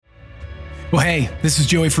Well, hey, this is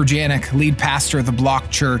Joey Furjanic, lead pastor of the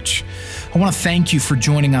Block Church. I want to thank you for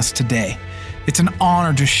joining us today. It's an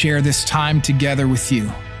honor to share this time together with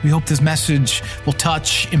you. We hope this message will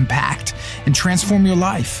touch, impact, and transform your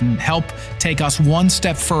life and help take us one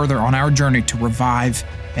step further on our journey to revive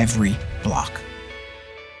every block.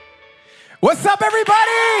 What's up,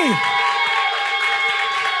 everybody?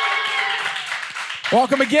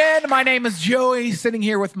 Welcome again. My name is Joey, sitting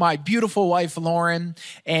here with my beautiful wife, Lauren,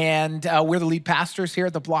 and we're the lead pastors here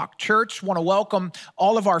at the Block Church. Want to welcome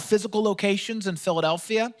all of our physical locations in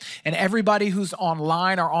Philadelphia and everybody who's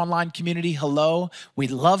online, our online community. Hello, we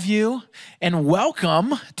love you, and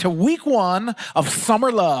welcome to week 1 of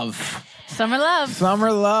Summer Love. Summer Love.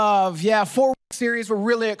 Summer Love. Yeah, 4-week series. We're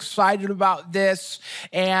really excited about this,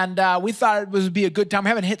 and we thought it would be a good time. We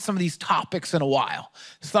haven't hit some of these topics in a while.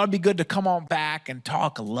 So thought it'd be good to come on back and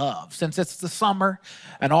talk love, since it's the summer,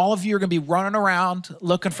 and all of you are going to be running around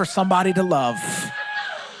looking for somebody to love.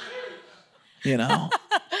 You know,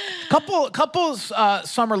 couple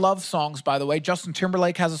summer love songs, by the way. Justin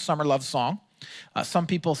Timberlake has a summer love song. Some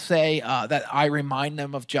people say that I remind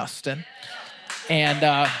them of Justin,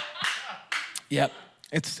 and yep.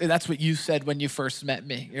 That's what you said when you first met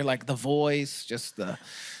me. You're like the voice, just the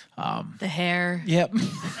hair. Yep.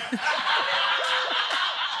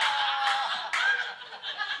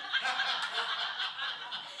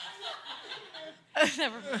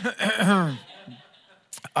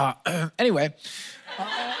 Anyway,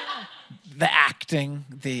 the acting,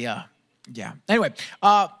 yeah. Anyway,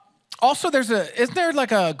 also there's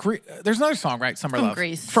another song, right? Summer From Love.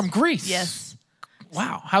 Greece. From Greece. Yes.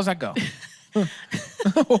 Wow, how's that go?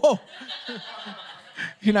 Whoa.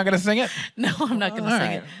 You're not going to sing it? No, I'm not going to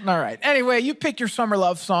sing it. All right. Anyway, you pick your Summer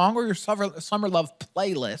Love song or your Summer Love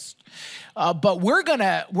playlist. But we're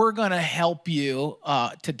gonna help you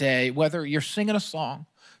today, whether you're singing a song,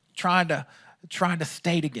 trying to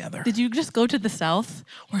stay together. Did you just go to the South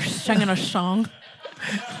or singing a song?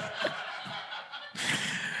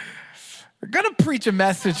 We're going to preach a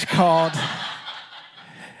message called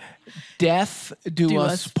Death Do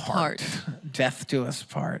Us Part. Death Do Us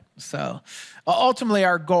Part. So ultimately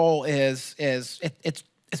our goal is it's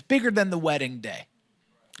bigger than the wedding day.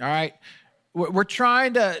 All right? We're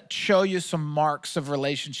trying to show you some marks of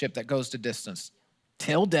relationship that goes to distance.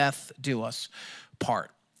 Till death do us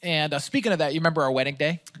part. And speaking of that, you remember our wedding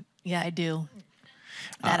day? Yeah, I do.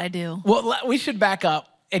 I do. Well, we should back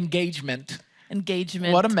up. Engagement.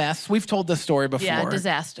 What a mess. We've told this story before. Yeah,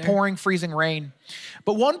 disaster. Pouring, freezing rain.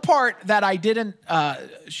 But one part that I didn't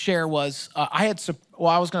share was I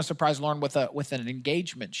was going to surprise Lauren with an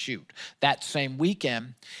engagement shoot that same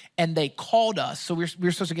weekend, and they called us. So we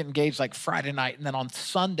were supposed to get engaged like Friday night, and then on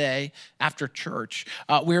Sunday after church,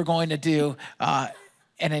 we were going to do an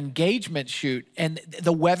engagement shoot, and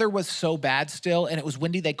the weather was so bad still, and it was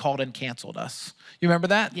windy. They called and canceled us. You remember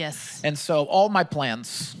that? Yes. And so all my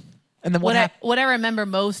plans. And then what I remember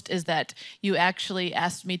most is that you actually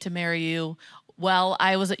asked me to marry you while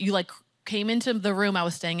you came into the room. I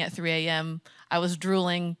was staying at 3 a.m. I was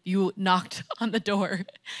drooling. You knocked on the door.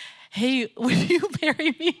 Hey, would you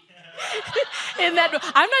marry me? I'm not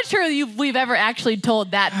sure we've ever actually told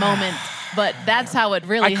that moment, but that's how it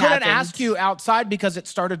really happened. I couldn't ask you outside because it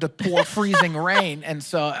started to pour freezing rain, and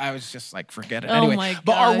so I was just like, forget it. Anyway, oh my gosh.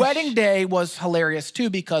 But our wedding day was hilarious too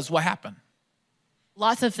because what happened?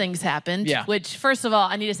 Lots of things happened, yeah. Which, first of all,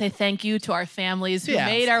 I need to say thank you to our families who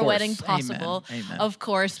made our wedding possible, Amen. Of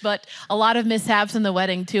course, but a lot of mishaps in the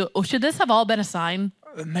wedding, too. Oh, should this have all been a sign?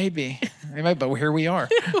 Maybe, but here we are.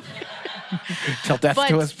 Till death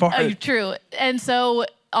do us part. True. And so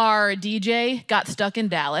our DJ got stuck in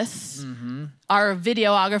Dallas. Mm-hmm. Our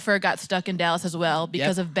videographer got stuck in Dallas as well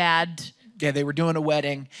because of bad... Yeah, they were doing a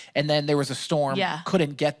wedding, and then there was a storm. Yeah.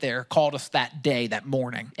 Couldn't get there. Called us that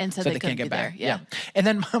morning. And so they couldn't can't get back. There. Yeah. And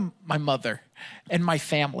then my mother and my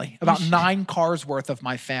family, about 9 cars worth of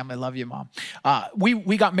my family. Love you, Mom.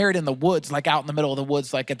 We got married in the woods, like out in the middle of the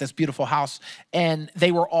woods, like at this beautiful house. And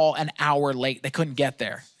they were all an hour late. They couldn't get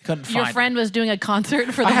there. Couldn't find Your friend was doing a concert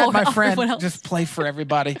for the whole whole house. I had my friend just play for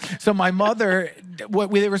everybody. So my mother,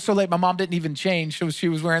 they were so late, my mom didn't even change. She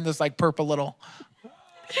was wearing this like purple little...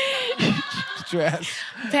 dress.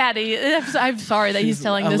 Patty, I'm sorry that he's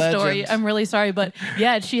telling this story. I'm really sorry, but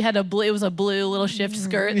yeah, she had it was a blue little shift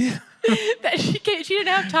skirt that she didn't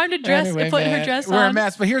have time to dress anyway, put her dress on. We're a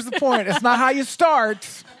mess, but here's the point. It's not how you start.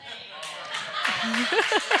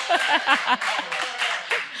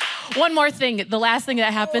 One more thing. The last thing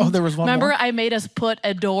that happened. Oh, there was one Remember, more? I made us put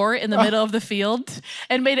a door in the middle of the field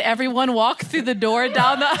and made everyone walk through the door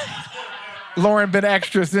down the... Lauren been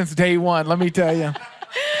extra since day one, let me tell you.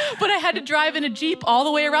 But I had to drive in a Jeep all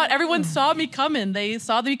the way around. Everyone saw me coming. They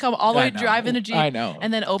saw me come all the way, drive in a Jeep. I know.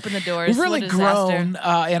 And then open the doors. We've really grown in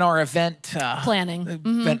our event planning.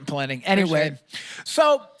 Event planning. Anyway,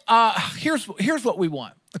 so here's what we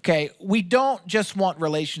want. Okay, we don't just want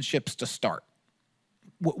relationships to start.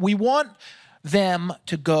 We want them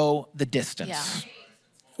to go the distance. Yeah.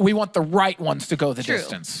 We want the right ones to go the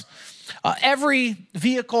distance. Every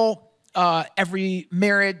vehicle, every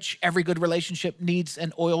marriage, every good relationship needs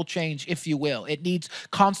an oil change, if you will. It needs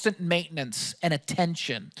constant maintenance and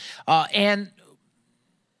attention. And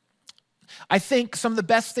I think some of the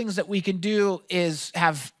best things that we can do is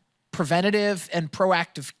have preventative and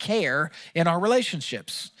proactive care in our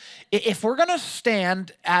relationships. If we're going to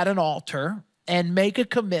stand at an altar and make a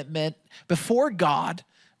commitment before God,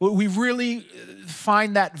 we really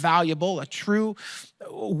find that valuable. A true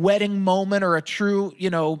wedding moment or a true,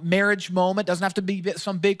 marriage moment doesn't have to be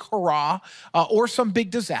some big hurrah or some big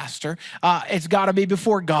disaster. It's got to be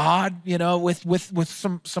before God, with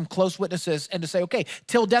some close witnesses, and to say, okay,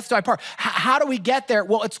 till death do I part. How do we get there?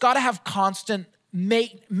 Well, it's got to have constant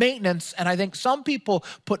maintenance. And I think some people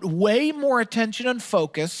put way more attention and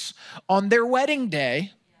focus on their wedding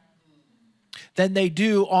day than they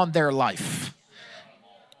do on their life.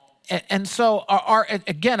 And so,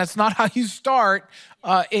 again, it's not how you start.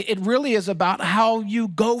 It really is about how you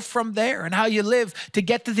go from there and how you live to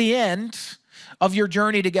get to the end of your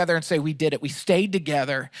journey together and say, we did it. We stayed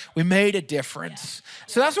together. We made a difference.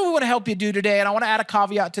 So that's what we want to help you do today. And I want to add a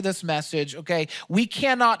caveat to this message, okay? We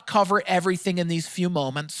cannot cover everything in these few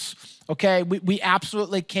moments. Okay, we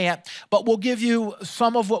absolutely can't, but we'll give you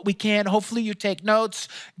some of what we can. Hopefully you take notes,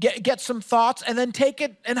 get some thoughts, and then take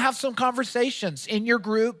it and have some conversations in your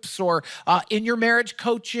groups or in your marriage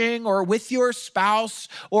coaching or with your spouse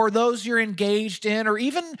or those you're engaged in or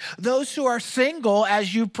even those who are single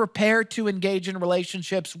as you prepare to engage in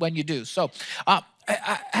relationships when you do. So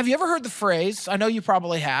have you ever heard the phrase, I know you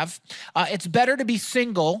probably have, it's better to be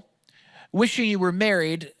single wishing you were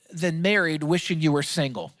married than married wishing you were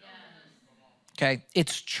single. Okay,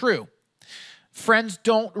 it's true. Friends,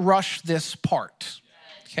 don't rush this part,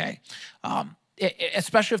 okay?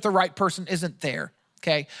 Especially if the right person isn't there,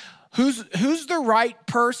 okay? Who's the right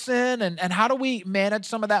person and how do we manage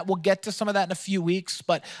some of that? We'll get to some of that in a few weeks,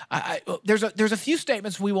 but there's a few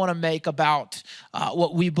statements we want to make about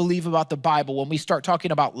what we believe about the Bible when we start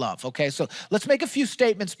talking about love, okay? So let's make a few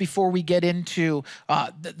statements before we get into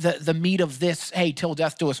the meat of this, hey, till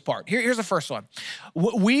death do us part. Here's the first one.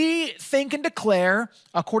 We think and declare,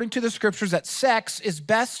 according to the scriptures, that sex is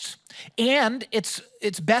best and it's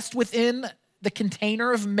best within the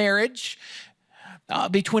container of marriage,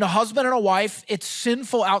 between a husband and a wife. It's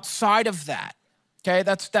sinful outside of that. Okay,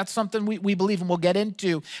 that's something we believe and we'll get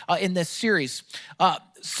into in this series.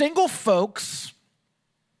 Single folks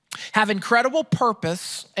have incredible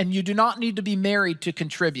purpose and you do not need to be married to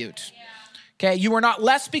contribute. Okay, you are not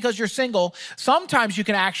less because you're single. Sometimes you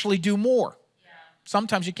can actually do more.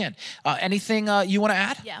 Sometimes you can. Anything you want to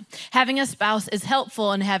add? Yeah. Having a spouse is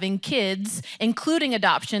helpful, and having kids, including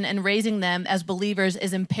adoption and raising them as believers,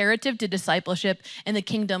 is imperative to discipleship and the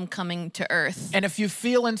kingdom coming to earth. And if you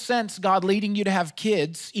feel and sense God leading you to have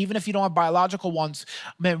kids, even if you don't have biological ones,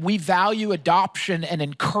 man, we value adoption and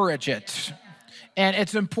encourage it. And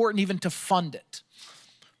it's important even to fund it.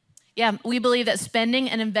 Yeah, we believe that spending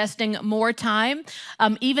and investing more time,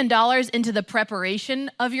 even dollars, into the preparation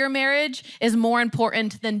of your marriage is more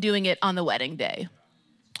important than doing it on the wedding day.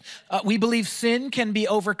 We believe sin can be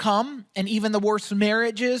overcome, and even the worst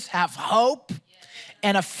marriages have hope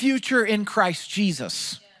and a future in Christ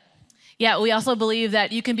Jesus. Yeah, we also believe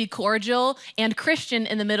that you can be cordial and Christian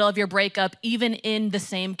in the middle of your breakup, even in the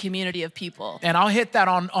same community of people. And I'll hit that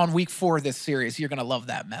on week 4 of this series. You're going to love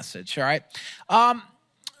that message, all right?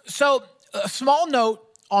 So a small note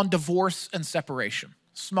on divorce and separation.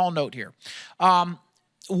 Small note here.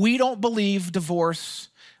 We don't believe divorce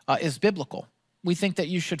is biblical. We think that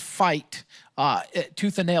you should fight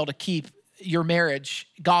tooth and nail to keep your marriage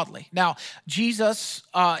godly. Now, Jesus,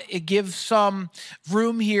 it gives some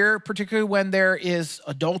room here, particularly when there is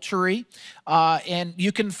adultery. And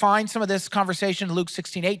you can find some of this conversation in Luke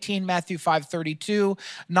 16:18, Matthew 5:32,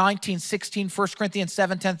 19:16, 1 Corinthians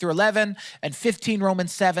 7:10 through 11, and 15,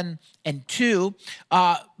 Romans 7:2.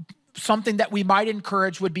 Something that we might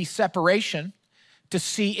encourage would be separation, to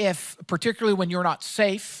see if, particularly when you're not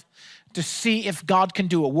safe, to see if God can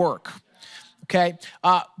do a work. Okay,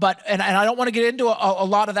 but I don't want to get into a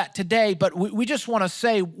lot of that today, but we just want to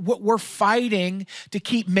say we're fighting to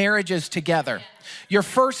keep marriages together. Your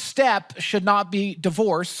first step should not be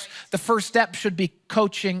divorce. The first step should be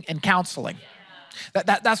coaching and counseling.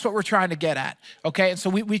 That's what we're trying to get at, okay? And so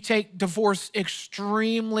we take divorce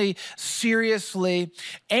extremely seriously.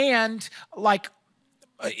 And like,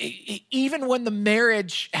 even when the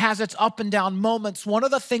marriage has its up and down moments, one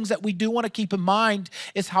of the things that we do want to keep in mind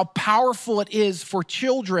is how powerful it is for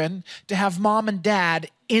children to have mom and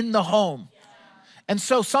dad in the home. And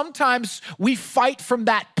so sometimes we fight from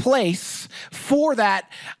that place for that,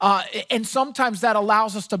 and sometimes that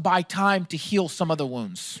allows us to buy time to heal some of the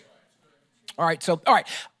wounds. All right,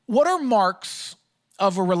 what are marks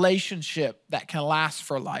of a relationship that can last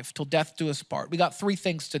for life till death do us part? We got 3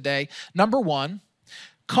 things today. Number 1,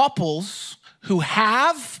 couples who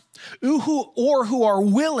have or who are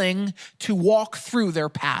willing to walk through their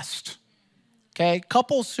past. Okay,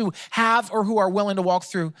 couples who have or who are willing to walk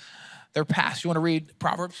through their past. You want to read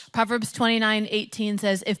Proverbs? Proverbs 29:18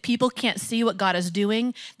 says, if people can't see what God is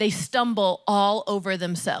doing, they stumble all over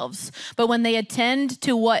themselves. But when they attend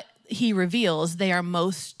to what he reveals, they are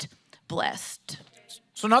most blessed.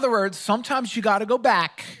 So in other words, sometimes you got to go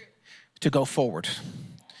back to go forward.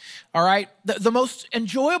 All right? The most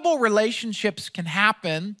enjoyable relationships can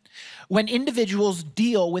happen when individuals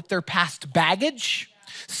deal with their past baggage,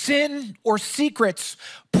 sin, or secrets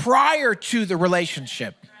prior to the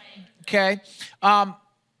relationship. Okay?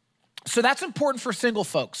 So that's important for single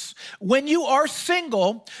folks. When you are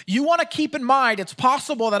single, you want to keep in mind it's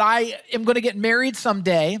possible that I am going to get married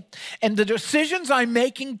someday, and the decisions I'm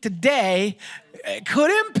making today could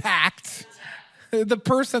impact the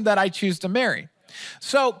person that I choose to marry.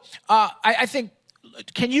 So I think,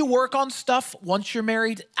 can you work on stuff once you're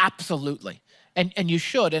married? Absolutely. And you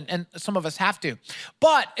should, and some of us have to.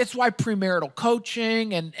 But it's why premarital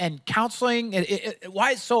coaching and counseling,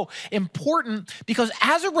 why it's so important, because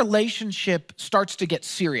as a relationship starts to get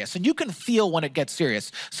serious, and you can feel when it gets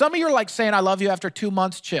serious. Some of you are like saying, I love you after 2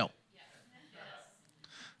 months, chill.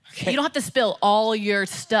 Okay. You don't have to spill all your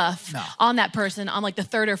stuff on that person on like the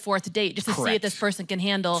 3rd or 4th date just to see if this person can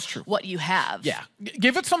handle what you have. Yeah,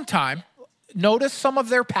 give it some time. Notice some of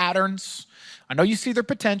their patterns. I know you see their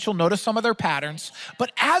potential, notice some of their patterns,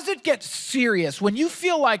 but as it gets serious, when you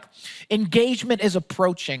feel like engagement is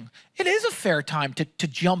approaching, it is a fair time to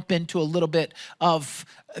jump into a little bit of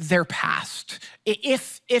their past,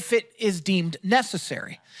 if it is deemed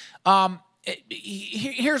necessary.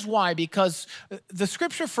 Here's why, because the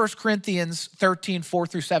scripture 1 Corinthians 13,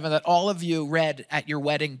 4-7, that all of you read at your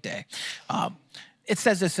wedding day, it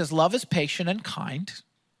says, love is patient and kind.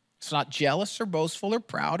 It's not jealous or boastful or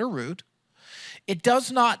proud or rude. It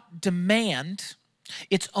does not demand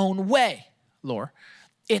its own way, Laura.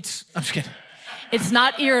 I'm just kidding. It's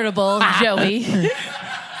not irritable, Joey.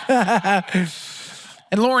 And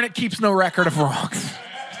Lauren, it keeps no record of wrongs.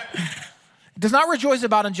 It does not rejoice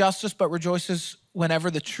about injustice, but rejoices whenever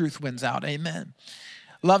the truth wins out. Amen.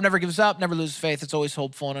 Love never gives up, never loses faith. It's always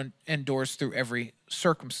hopeful and endures through every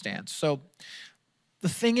circumstance. So the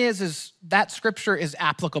thing is that scripture is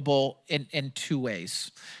applicable in 2 ways.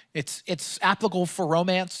 It's applicable for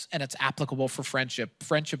romance and it's applicable for friendship.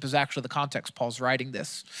 Friendship is actually the context Paul's writing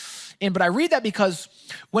this in. But I read that because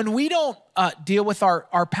when we don't deal with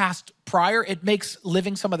our past prior, it makes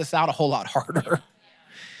living some of this out a whole lot harder.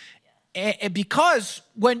 And because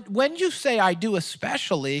when you say I do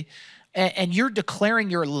especially, and you're declaring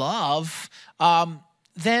your love,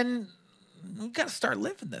 then we've got to start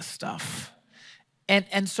living this stuff.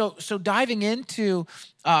 And so diving into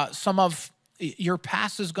some of your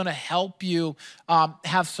past is going to help you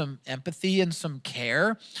have some empathy and some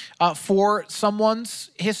care for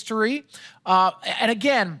someone's history. And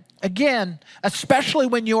again, especially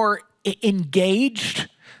when you're engaged,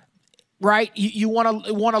 right? You want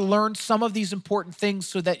to learn some of these important things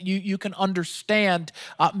so that you can understand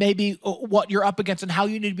maybe what you're up against and how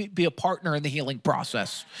you need to be a partner in the healing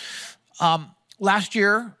process. Last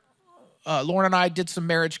year, Lauren and I did some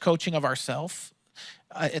marriage coaching of ourselves.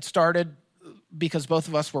 It started because both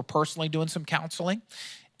of us were personally doing some counseling,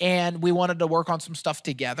 and we wanted to work on some stuff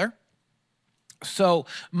together. So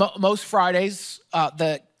most Fridays,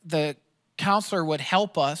 the counselor would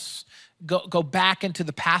help us go back into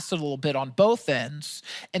the past a little bit on both ends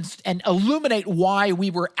and illuminate why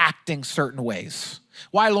we were acting certain ways,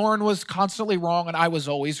 why Lauren was constantly wrong and I was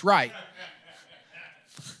always right.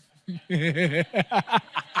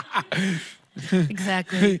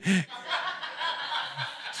 Exactly.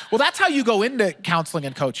 Well, that's how you go into counseling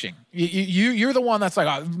and coaching. You're the one that's like,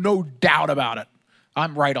 oh, no doubt about it,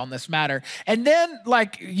 I'm right on this matter. And then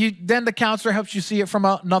then the counselor helps you see it from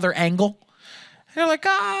another angle. And you're like,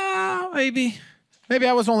 maybe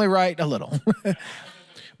I was only right a little.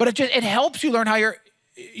 But it helps you learn how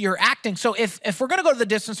you're acting. So if we're going to go to the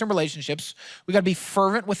distance in relationships, we got to be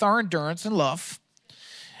fervent with our endurance and love.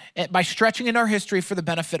 by stretching in our history for the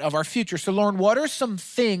benefit of our future. So Lauren, what are some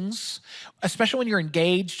things, especially when you're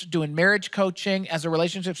engaged, doing marriage coaching, as a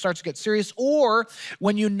relationship starts to get serious, or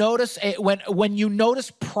when you notice when you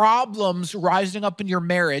notice problems rising up in your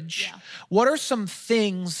marriage, what are some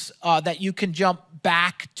things that you can jump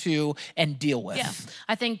back to and deal with? Yeah,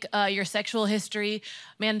 I think your sexual history,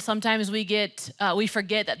 man, sometimes we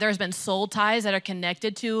forget that there's been soul ties that are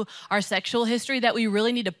connected to our sexual history that we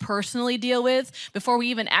really need to personally deal with before we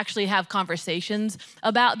even actually have conversations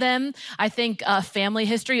about them. I think family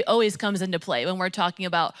history always comes into play when we're talking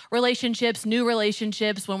about relationships, new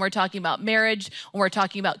relationships, when we're talking about marriage, when we're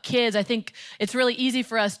talking about kids. I think it's really easy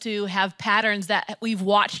for us to have patterns that we've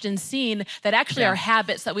watched and seen that actually are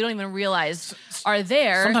habits that we don't even realize are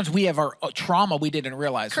there. Sometimes we have our trauma we didn't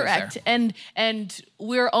realize Correct. was there. And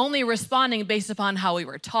we're only responding based upon how we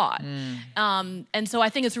were taught. And so I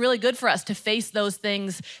think it's really good for us to face those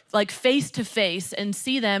things like face to face and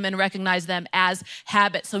see them and recognize them as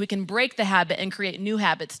habits so we can break the habit and create new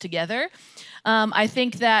habits together. I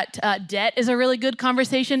think that debt is a really good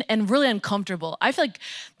conversation and really uncomfortable. I feel like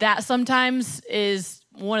that sometimes is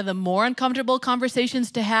one of the more uncomfortable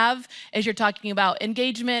conversations to have as you're talking about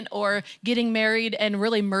engagement or getting married and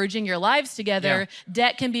really merging your lives together.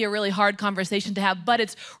 Debt can be a really hard conversation to have, but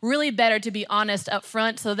it's really better to be honest up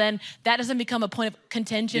front so then that doesn't become a point of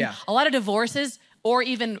contention. A lot of divorces or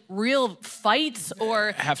even real fights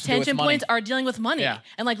or tension points are dealing with money.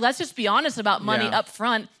 And like, let's just be honest about money up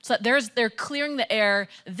front. So they're clearing the air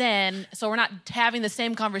then, so we're not having the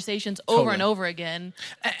same conversations over and over again.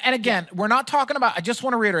 And again, we're not talking about, I just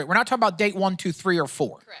want to reiterate, we're not talking about date 1, 2, 3, or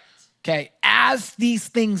 4. Correct. Okay, as these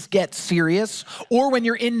things get serious, or when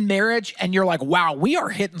you're in marriage and you're like, wow, we are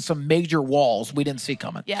hitting some major walls we didn't see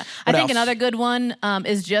coming. Yeah, I think another good one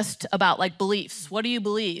is just about like beliefs. What do you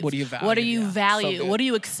believe? What do you value? What do you value? So what are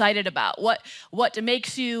you excited about? What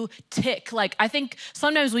makes you tick? Like, I think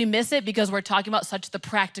sometimes we miss it because we're talking about such the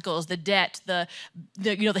practicals, the debt, the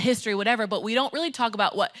history, whatever, but we don't really talk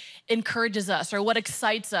about what encourages us or what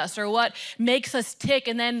excites us or what makes us tick.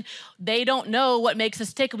 And then they don't know what makes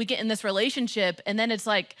us tick. We get in this relationship and then it's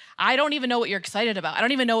like, I don't even know what you're excited about. I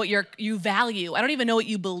don't even know what you value. I don't even know what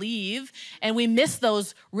you believe. And we miss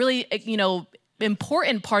those really,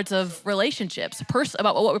 important parts of relationships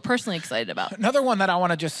about what we're personally excited about. Another one that I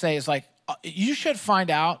want to just say is like, you should find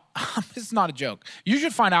out, this is not a joke, you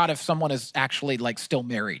should find out if someone is actually like still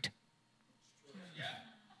married.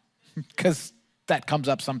 Because that comes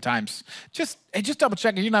up sometimes. Just double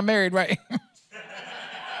check if you're not married, right?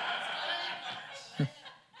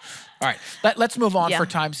 All right, let's move on for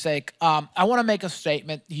time's sake. I want to make a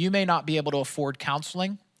statement. You may not be able to afford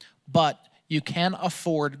counseling, but you can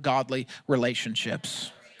afford godly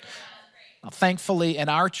relationships. Now, thankfully, in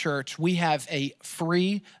our church, we have a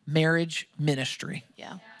free marriage ministry.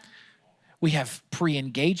 We have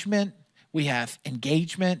pre-engagement, we have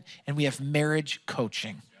engagement, and we have marriage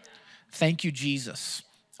coaching. Thank you, Jesus.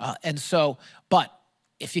 But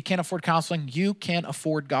if you can't afford counseling, you can't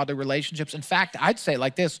afford godly relationships. In fact, I'd say it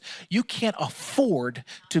like this: you can't afford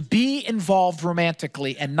to be involved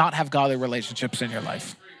romantically and not have godly relationships in your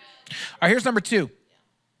life. All right, here's number 2.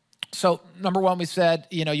 So number 1, we said,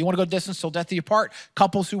 you want to go distance till death do you part.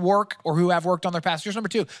 Couples who work or who have worked on their past. Here's number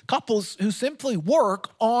 2, couples who simply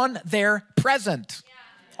work on their present.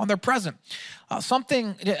 On their present.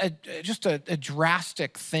 Just a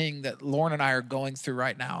drastic thing that Lauren and I are going through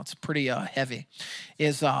right now, it's pretty heavy,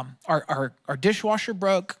 is our dishwasher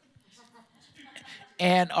broke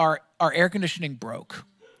and our air conditioning broke.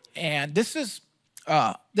 And this is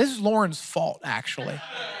Lauren's fault, actually.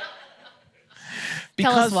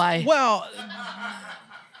 Tell us why. Well,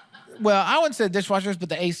 I wouldn't say dishwashers, but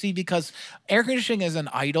the AC, because air conditioning is an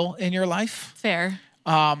idol in your life. Fair.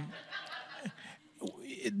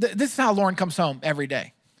 This is how Lauren comes home every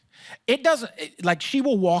day. She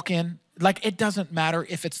will walk in, it doesn't matter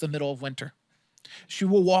if it's the middle of winter. She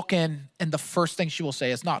will walk in and the first thing she will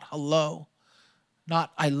say is not hello,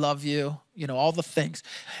 not I love you, all the things.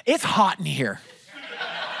 It's hot in here.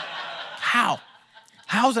 How?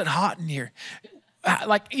 How's it hot in here?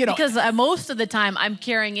 Because most of the time I'm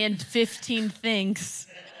carrying in 15 things.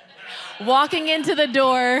 Walking into the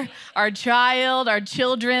door, our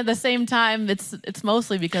children at the same time, it's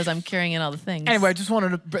mostly because I'm carrying in all the things. Anyway, I just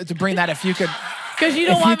wanted to bring that if you could. Because you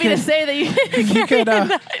don't want me to say that you could.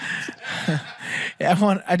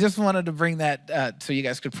 I just wanted to bring that so you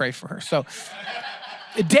guys could pray for her. So,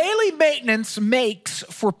 daily maintenance makes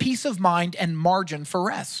for peace of mind and margin for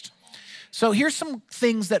rest. So here's some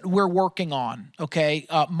things that we're working on, okay?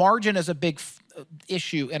 Margin is a big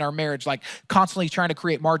issue in our marriage, like constantly trying to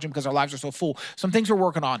create margin because our lives are so full. Some things we're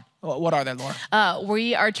working on. What are they, Laura?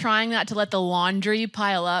 We are trying not to let the laundry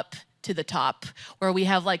pile up to the top, where we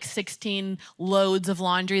have like 16 loads of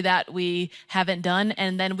laundry that we haven't done,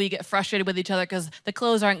 and then we get frustrated with each other because the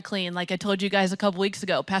clothes aren't clean. Like I told you guys a couple weeks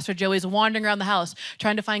ago, Pastor Joey's wandering around the house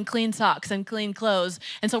trying to find clean socks and clean clothes.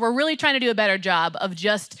 And so we're really trying to do a better job of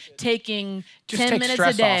just taking 10 minutes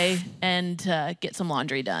a day and get some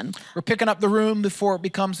laundry done. We're picking up the room before it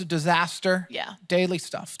becomes a disaster. Yeah. Daily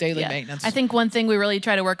stuff, daily maintenance. I think one thing we really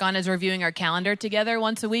try to work on is reviewing our calendar together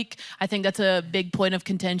once a week. I think that's a big point of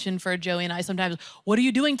contention for Joey and I sometimes. What are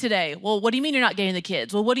you doing today? Well, what do you mean you're not getting the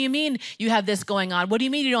kids? Well, what do you mean you have this going on? What do you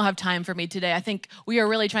mean you don't have time for me today? I think we are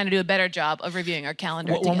really trying to do a better job of reviewing our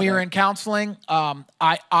calendar together. When we were in counseling,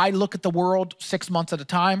 I look at the world 6 months at a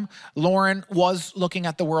time. Lauren was looking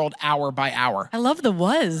at the world hour by hour. I love the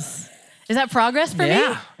was. Is that progress for me?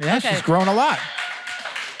 Yeah, okay. She's grown a lot.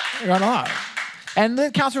 Grown a lot. And the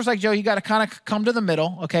counselor's like, Joe, you got to kind of come to the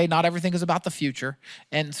middle, okay? Not everything is about the future.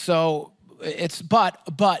 And so but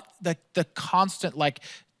the constant, like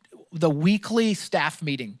the weekly staff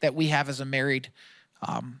meeting that we have as a married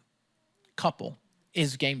couple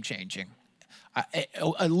is game changing.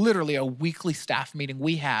 Literally a weekly staff meeting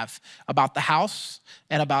we have about the house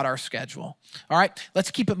and about our schedule. All right, let's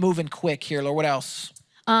keep it moving quick here. Laura, what else?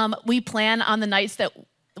 We plan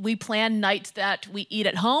nights that we eat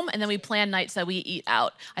at home, and then we plan nights that we eat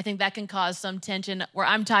out. I think that can cause some tension where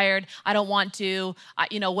I'm tired, I don't want to,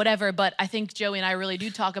 whatever. But I think Joey and I really do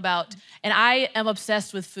talk about, and I am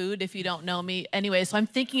obsessed with food if you don't know me anyway. So I'm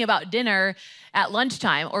thinking about dinner at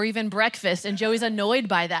lunchtime or even breakfast, and Joey's annoyed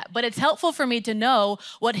by that. But it's helpful for me to know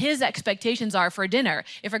what his expectations are for dinner.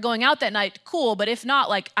 If we're going out that night, cool. But if not,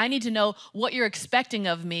 like I need to know what you're expecting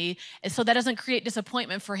of me, and so that doesn't create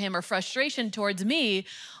disappointment for him or frustration towards me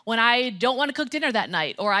when I don't want to cook dinner that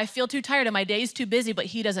night, or I feel too tired and my day's too busy, but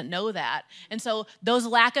he doesn't know that. And so those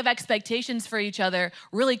lack of expectations for each other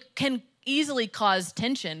really can easily cause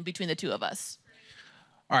tension between the two of us.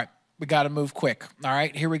 All right, we got to move quick. All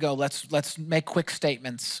right, here we go. Let's make quick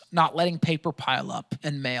statements. Not letting paper pile up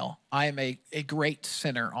and mail. I am a great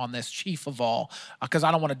sinner on this, chief of all, because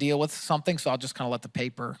I don't want to deal with something, so I'll just kind of let the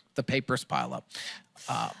papers pile up.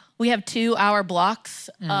 We have 2-hour blocks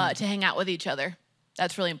to hang out with each other.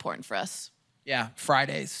 That's really important for us. Yeah,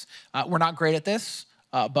 Fridays. We're not great at this,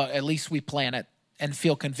 but at least we plan it and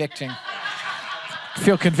feel convicted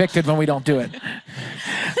when we don't do it.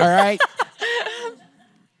 All right?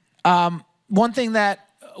 One thing that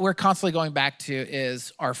we're constantly going back to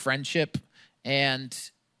is our friendship. And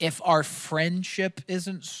if our friendship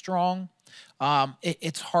isn't strong,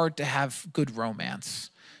 it's hard to have good romance.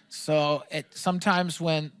 So sometimes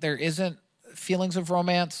when there isn't feelings of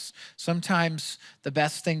romance, sometimes the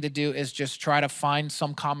best thing to do is just try to find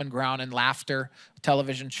some common ground in laughter,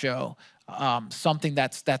 television show, something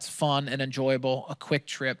that's fun and enjoyable, a quick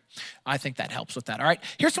trip. I think that helps with that. All right,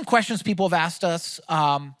 here's some questions people have asked us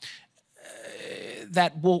that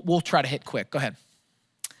we'll try to hit quick. Go ahead.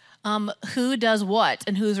 Who does what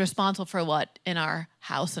and who's responsible for what in our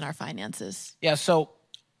house and our finances? Yeah, so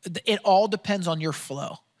it all depends on your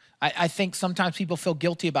flow. I think sometimes people feel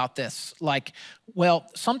guilty about this. Like, well,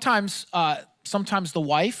 sometimes the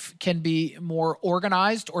wife can be more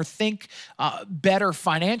organized or think better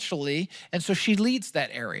financially, and so she leads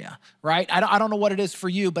that area, right? I don't know what it is for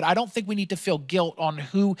you, but I don't think we need to feel guilt on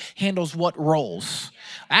who handles what roles.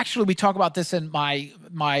 Actually, we talk about this in my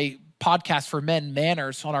podcast for men,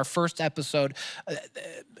 Manners, on our first episode.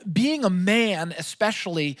 Being a man,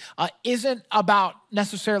 especially, isn't about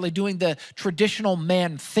necessarily doing the traditional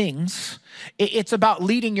man things. It's about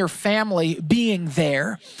leading your family, being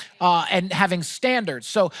there, and having standards.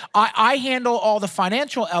 So I handle all the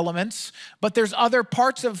financial elements, but there's other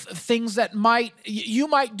parts of things that you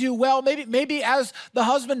might do well. Maybe as the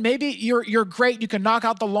husband, maybe you're great. You can knock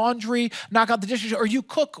out the laundry, knock out the dishes, or you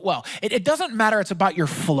cook well. It doesn't matter. It's about your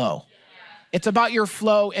flow. It's about your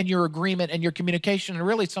flow and your agreement and your communication and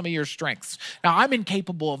really some of your strengths. Now, I'm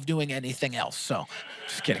incapable of doing anything else, so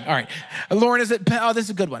just kidding. This is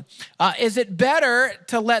a good one. Is it better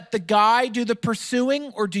to let the guy do the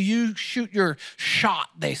pursuing, or do you shoot your shot,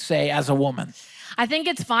 they say, as a woman? I think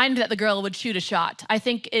it's fine that the girl would shoot a shot. I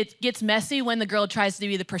think it gets messy when the girl tries to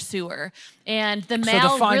be the pursuer. And the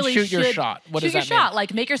male really should shoot your shot. What does that mean? Shoot your shot.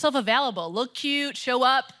 Like, make yourself available. Look cute, show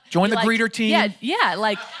up. Join the greeter team. Yeah,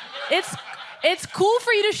 like, it's cool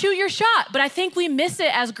for you to shoot your shot, but I think we miss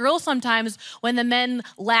it as girls sometimes when the men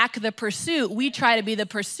lack the pursuit. We try to be the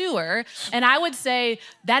pursuer. And I would say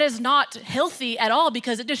that is not healthy at all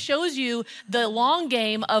because it just shows you the long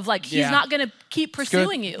game of like, he's not going to keep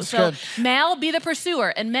pursuing you. So male, be the pursuer.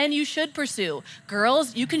 And men, you should pursue.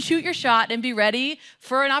 Girls, you can shoot your shot and be ready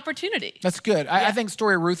for an opportunity. That's good. I think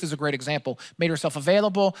story of Ruth is a great example. Made herself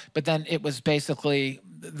available, but then it was basically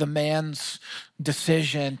the man's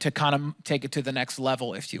decision to kind of take it to the next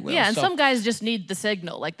level, if you will. Yeah, and some guys just need the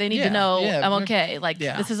signal. Like they need to know I'm okay. Like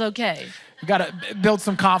this is okay. You got to build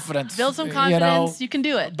some confidence. Build some confidence. You can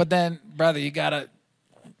do it. But then, brother, you got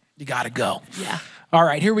to go. Yeah. All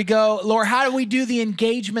right, here we go. Laura, how do we do the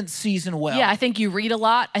engagement season well? Yeah, I think you read a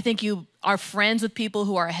lot. I think you are friends with people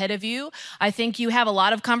who are ahead of you. I think you have a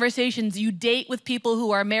lot of conversations. You date with people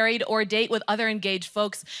who are married or date with other engaged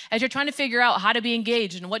folks as you're trying to figure out how to be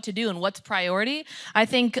engaged and what to do and what's priority. I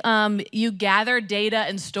think you gather data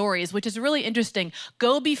and stories, which is really interesting.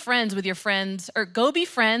 Go be friends with your friends, or go be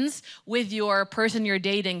friends with your person you're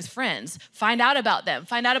dating's friends. Find out about them.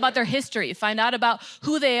 Find out about their history. Find out about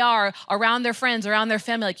who they are around their friends, around their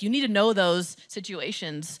family. Like you need to know those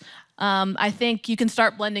situations. I think you can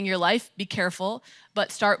start blending your life. Be careful,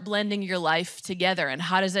 but start blending your life together. And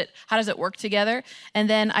how does it work together? And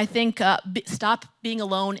then I think stop being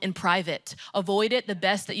alone in private. Avoid it the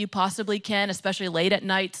best that you possibly can, especially late at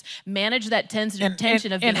nights. Manage that tension of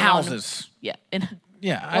being in houses. Alone.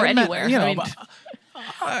 Yeah, or anywhere.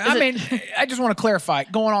 I mean, I just want to clarify.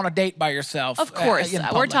 Going on a date by yourself. Of course,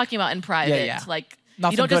 we're talking about in private. Yeah. Like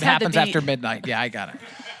nothing you don't good just have happens to be... after midnight. Yeah, I got it.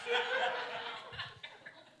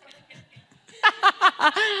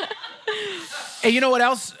 Hey, you know what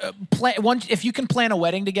else? If you can plan a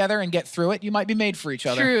wedding together and get through it, you might be made for each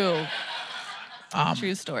other. True.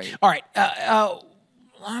 True story. All right.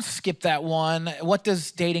 Let's skip that one. What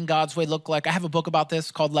does dating God's way look like? I have a book about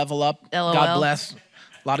this called Level Up. LOL. God bless.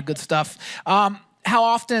 A lot of good stuff. How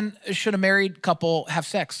often should a married couple have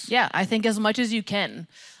sex? Yeah, I think as much as you can.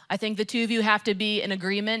 I think the two of you have to be in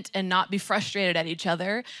agreement and not be frustrated at each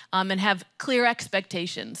other and have clear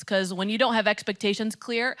expectations. Because when you don't have expectations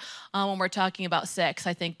clear, when we're talking about sex,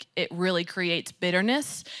 I think it really creates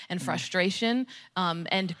bitterness and frustration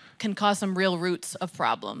and can cause some real roots of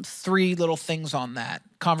problems. 3 little things on that.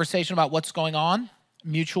 Conversation about what's going on,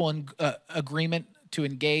 mutual agreement to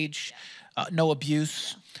engage, no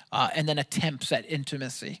abuse, and then attempts at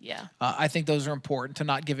intimacy. Yeah. I think those are important to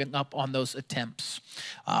not giving up on those attempts.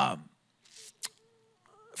 1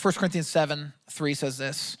 Corinthians 7:3 says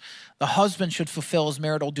this: the husband should fulfill his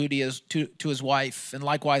marital duty to his wife, and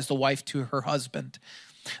likewise the wife to her husband.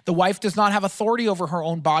 The wife does not have authority over her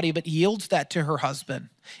own body, but yields that to her husband.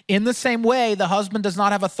 In the same way, the husband does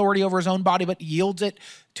not have authority over his own body, but yields it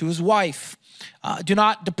to his wife. Do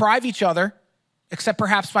not deprive each other, except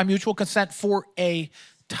perhaps by mutual consent for a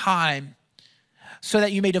time, so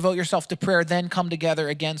that you may devote yourself to prayer, then come together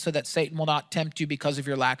again so that Satan will not tempt you because of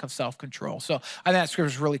your lack of self-control. So I think that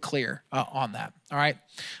scripture is really clear on that, all right?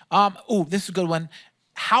 This is a good one.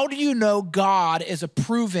 How do you know God is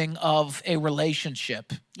approving of a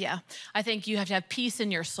relationship? Yeah, I think you have to have peace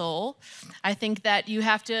in your soul. I think that you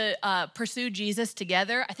have to pursue Jesus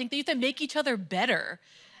together. I think that you have to make each other better.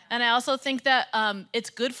 And I also think that it's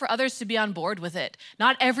good for others to be on board with it.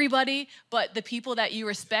 Not everybody, but the people that you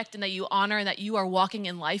respect and that you honor and that you are walking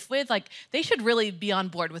in life with, like they should really be on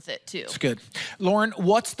board with it too. It's good. Lauren,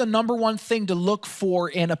 what's the number one thing to look for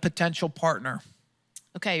in a potential partner?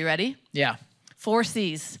 Okay, you ready? Yeah. 4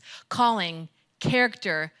 C's: calling,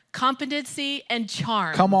 character, competency, and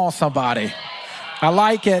charm. Come on, somebody. I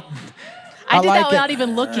like it. I did that without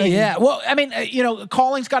even looking. Yeah. Well, I mean,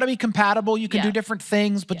 calling's got to be compatible. You can do different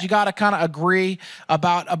things, but you got to kind of agree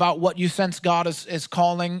about what you sense God is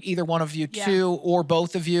calling either one of you to or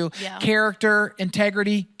both of you. Yeah. Character,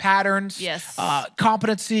 integrity, patterns. Yes.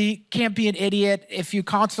 Competency. Can't be an idiot if you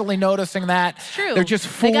constantly noticing that. It's true. They're just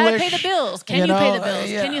foolish. They got to pay the bills. Can you pay the bills?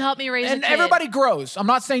 Can you help me raise a kid? And everybody grows. I'm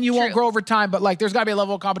not saying you won't grow over time, but like there's got to be a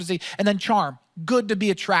level of competency. And then charm. Good to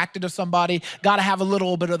be attracted to somebody. Got to have a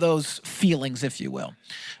little bit of those feelings, if you will.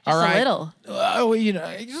 All right. A little.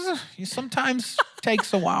 It sometimes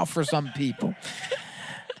takes a while for some people.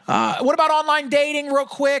 What about online dating, real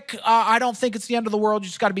quick? I don't think it's the end of the world. You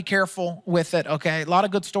just got to be careful with it, okay? A lot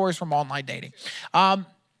of good stories from online dating.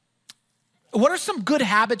 What are some good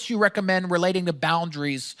habits you recommend relating to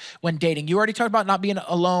boundaries when dating? You already talked about not being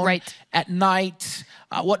alone at night.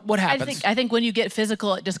 What happens? I think when you get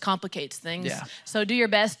physical, it just complicates things. Yeah. So do your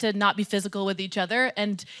best to not be physical with each other,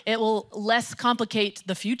 and it will less complicate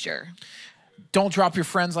the future. Don't drop your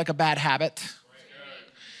friends like a bad habit.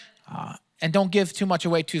 And don't give too much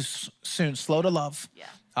away too soon. Slow to love.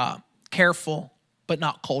 Yeah. Careful, but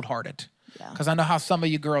not cold-hearted. Because I know how some of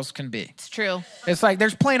you girls can be. It's true. It's like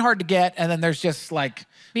there's plain hard to get, and then there's just like,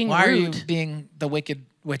 being why rude. are you being the wicked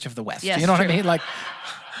witch of the West? Yes, you know what I true. mean?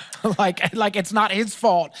 Like it's not his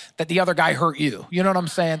fault that the other guy hurt you. You know what I'm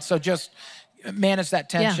saying? So just manage that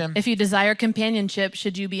tension. Yeah. If you desire companionship,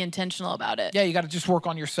 should you be intentional about it? Yeah, you got to just work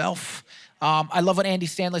on yourself. I love what Andy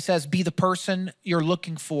Stanley says, be the person you're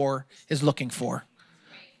looking for is looking for.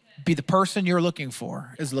 Be the person you're looking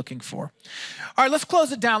for is looking for. All right, let's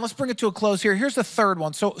close it down. Let's bring it to a close here. Here's the third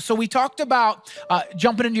one. So we talked about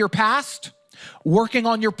jumping into your past, working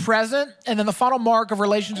on your present, and then the final mark of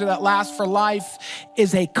relationship that lasts for life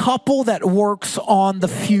is a couple that works on the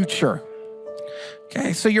future.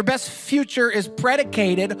 Okay, so your best future is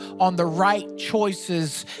predicated on the right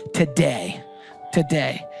choices today.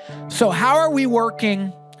 So how are we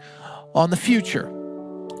working on the future?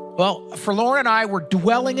 Well, for Lauren and I, we're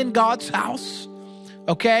dwelling in God's house,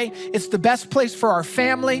 okay? It's the best place for our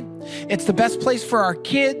family. It's the best place for our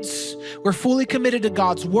kids. We're fully committed to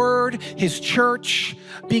God's word, his church,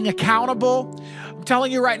 being accountable. I'm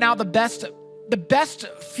telling you right now, the best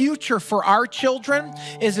future for our children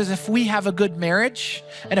is if we have a good marriage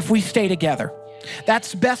and if we stay together.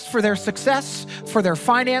 That's best for their success, for their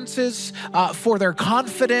finances, for their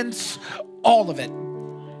confidence, all of it.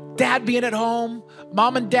 Dad being at home,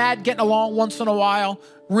 mom and dad getting along once in a while,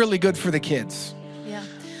 really good for the kids. Yeah.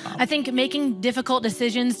 I think making difficult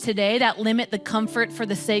decisions today that limit the comfort for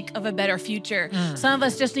the sake of a better future. Some of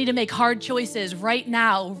us just need to make hard choices right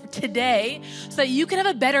now, today, so that you can have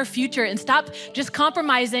a better future and stop just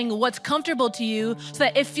compromising what's comfortable to you so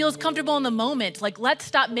that it feels comfortable in the moment. Like, let's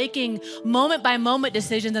stop making moment by moment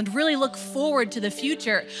decisions and really look forward to the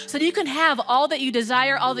future so that you can have all that you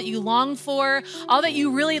desire, all that you long for, all that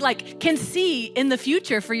you really can see in the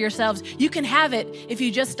future for yourselves. You can have it if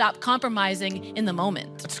you just stop compromising in the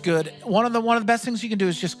moment. That's good. One of the best things you can do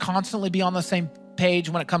is just constantly be on the same page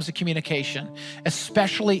when it comes to communication,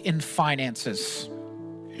 especially in finances.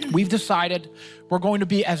 We've decided we're going to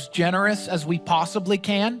be as generous as we possibly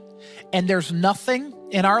can, and there's nothing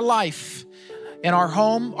in our life, in our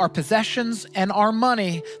home, our possessions, and our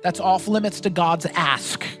money that's off limits to God's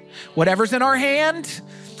ask. Whatever's in our hand,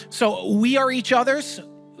 so we are each other's,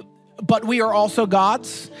 but we are also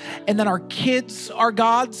God's. And then our kids are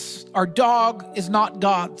God's. Our dog is not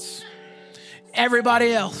God's.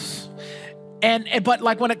 Everybody else.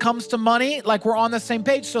 But when it comes to money, we're on the same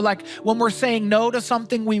page. So when we're saying no to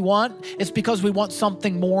something we want, it's because we want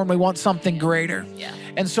something more and we want something greater. Yeah.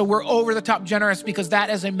 And so we're over the top generous because that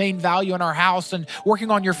is a main value in our house, and working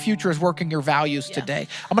on your future is working your values today.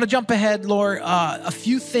 I'm going to jump ahead, Laura. A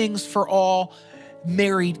few things for all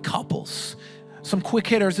married couples. Some quick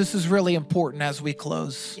hitters. This is really important as we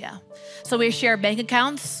close. Yeah. So we share bank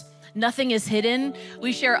accounts. Nothing is hidden.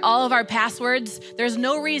 We share all of our passwords. There's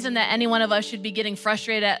no reason that any one of us should be getting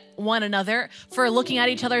frustrated at one another for looking at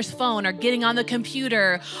each other's phone or getting on the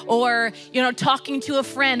computer or, talking to a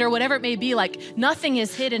friend or whatever it may be. Nothing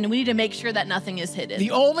is hidden, and we need to make sure that nothing is hidden. The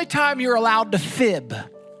only time you're allowed to fib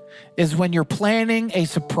is when you're planning a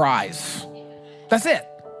surprise. That's it.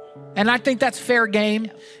 And I think that's fair game.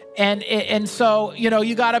 And so,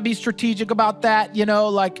 you got to be strategic about that,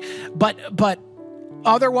 but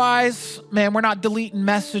otherwise, man, we're not deleting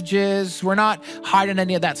messages. We're not hiding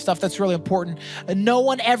any of that stuff. That's really important. No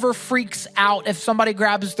one ever freaks out if somebody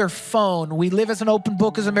grabs their phone. We live as an open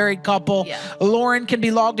book as a married couple. Yeah. Lauren can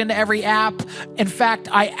be logged into every app. In fact,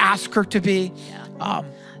 I ask her to be. Yeah.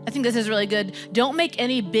 I think this is really good. Don't make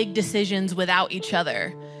any big decisions without each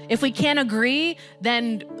other. If we can't agree,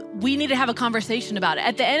 then we need to have a conversation about it.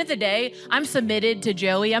 At the end of the day, I'm submitted to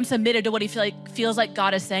Joey. I'm submitted to what he feels like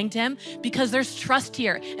God is saying to him because there's trust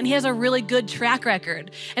here, and he has a really good track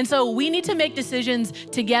record. And so we need to make decisions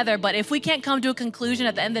together, but if we can't come to a conclusion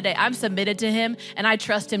at the end of the day, I'm submitted to him, and I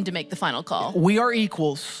trust him to make the final call. We are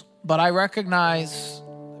equals, but I recognize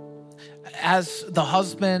as the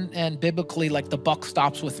husband, and biblically, the buck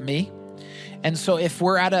stops with me. And so if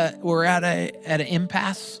we're at an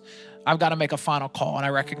impasse, I've got to make a final call, and I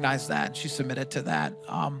recognize that. And she submitted to that.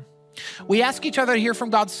 We ask each other to hear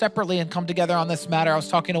from God separately and come together on this matter. I was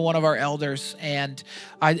talking to one of our elders, and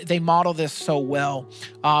they model this so well.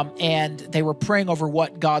 And they were praying over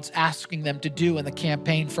what God's asking them to do in the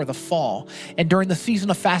campaign for the fall. And during the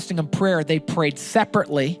season of fasting and prayer, they prayed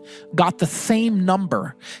separately, got the same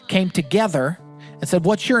number, came together, and said,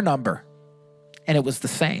 "What's your number?" And it was the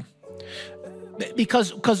same.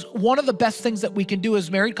 Because one of the best things that we can do as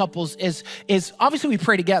married couples is obviously we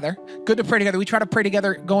pray together. Good to pray together. We try to pray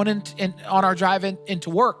together going on our drive into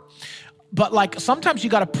work. But like sometimes you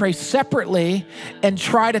got to pray separately and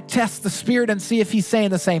try to test the Spirit and see if he's saying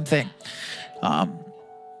the same thing.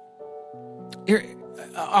 Here,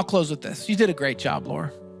 I'll close with this. You did a great job,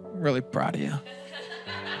 Laura. Really proud of you.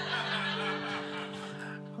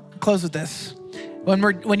 Close with this.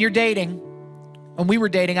 When you're dating, when we were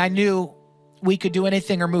dating, I knew we could do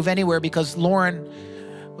anything or move anywhere because Lauren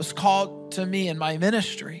was called to me in my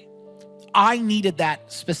ministry. I needed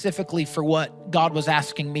that specifically for what God was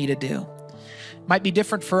asking me to do. Might be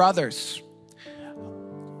different for others.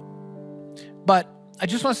 But I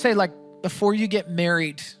just want to say, like, before you get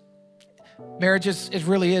married, marriage it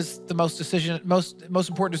really is the most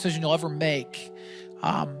important decision you'll ever make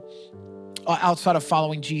outside of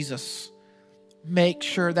following Jesus. Make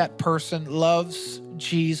sure that person loves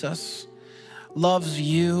Jesus, loves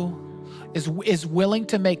you, is willing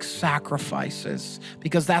to make sacrifices,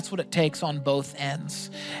 because that's what it takes on both ends.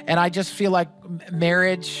 And I just feel like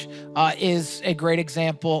marriage is a great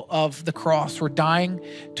example of the cross. We're dying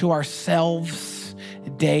to ourselves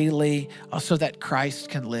daily so that Christ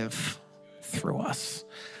can live through us.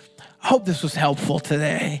 I hope this was helpful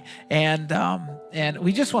today. And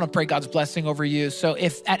we just want to pray God's blessing over you. So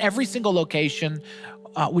if at every single location,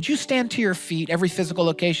 would you stand to your feet, every physical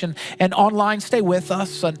location, and online, stay with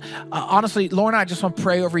us. And honestly, Lauren and I just want to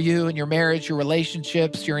pray over you and your marriage, your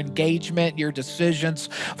relationships, your engagement, your decisions.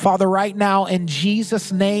 Father, right now, in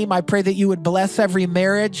Jesus' name, I pray that you would bless every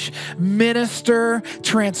marriage, minister,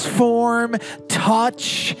 transform,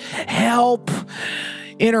 touch, help,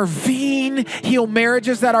 intervene, heal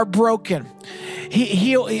marriages that are broken.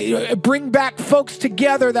 He'll bring back folks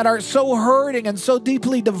together that are so hurting and so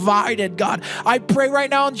deeply divided, God. I pray right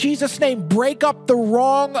now in Jesus' name, break up the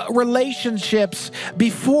wrong relationships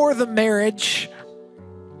before the marriage.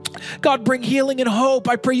 God, bring healing and hope.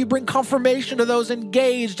 I pray you bring confirmation to those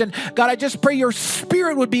engaged. And God, I just pray your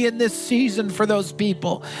Spirit would be in this season for those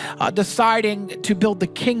people deciding to build the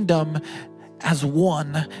kingdom as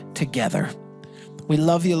one together. We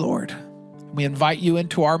love you, Lord. We invite you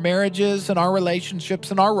into our marriages and our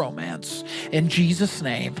relationships and our romance in Jesus'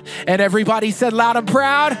 name. And everybody said loud and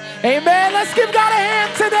proud, amen. Let's give God a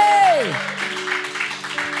hand today.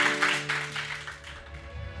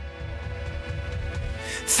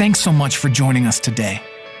 Thanks so much for joining us today.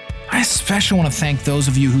 I especially want to thank those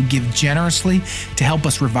of you who give generously to help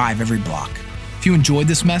us revive every block. If you enjoyed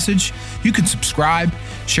this message, you can subscribe,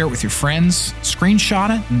 share it with your friends, screenshot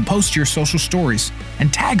it, and post to your social stories,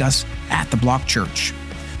 and tag us at The Block Church.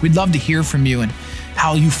 We'd love to hear from you and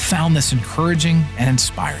how you found this encouraging and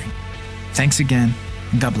inspiring. Thanks again,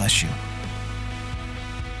 and God bless you.